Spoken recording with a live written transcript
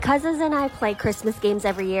Cousins and I play Christmas games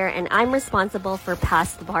every year, and I'm responsible for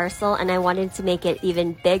Pass the Parcel, and I wanted to make it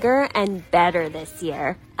even bigger and better this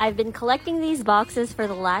year. I've been collecting these boxes for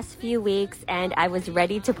the last few weeks, and I was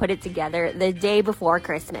ready to put it together the day before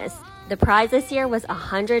Christmas. The prize this year was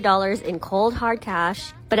 $100 in cold hard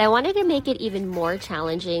cash, but I wanted to make it even more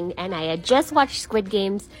challenging, and I had just watched Squid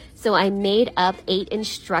Games, so I made up 8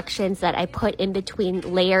 instructions that I put in between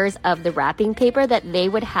layers of the wrapping paper that they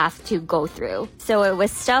would have to go through. So it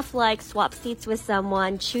was stuff like swap seats with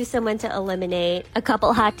someone, choose someone to eliminate. A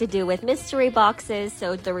couple had to do with mystery boxes,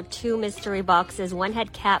 so there were 2 mystery boxes. One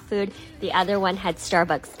had cat food, the other one had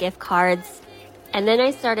Starbucks gift cards. And then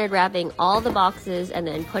I started wrapping all the boxes and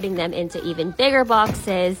then putting them into even bigger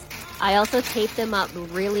boxes. I also taped them up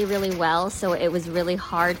really, really well, so it was really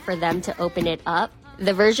hard for them to open it up.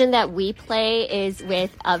 The version that we play is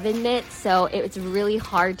with oven mitts, so it's really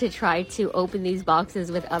hard to try to open these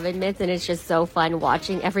boxes with oven mitts, and it's just so fun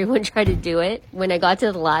watching everyone try to do it. When I got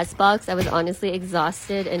to the last box, I was honestly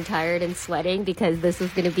exhausted and tired and sweating because this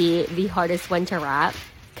was going to be the hardest one to wrap.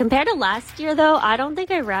 Compared to last year, though, I don't think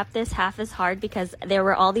I wrapped this half as hard because there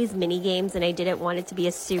were all these mini games and I didn't want it to be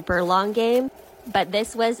a super long game. But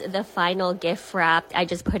this was the final gift wrapped. I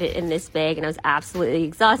just put it in this bag and I was absolutely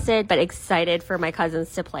exhausted but excited for my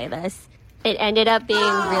cousins to play this. It ended up being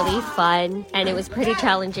really fun, and it was pretty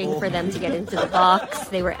challenging for them to get into the box.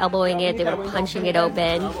 They were elbowing it, they were punching it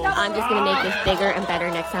open. I'm just going to make this bigger and better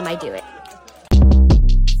next time I do it.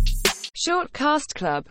 Shortcast Club.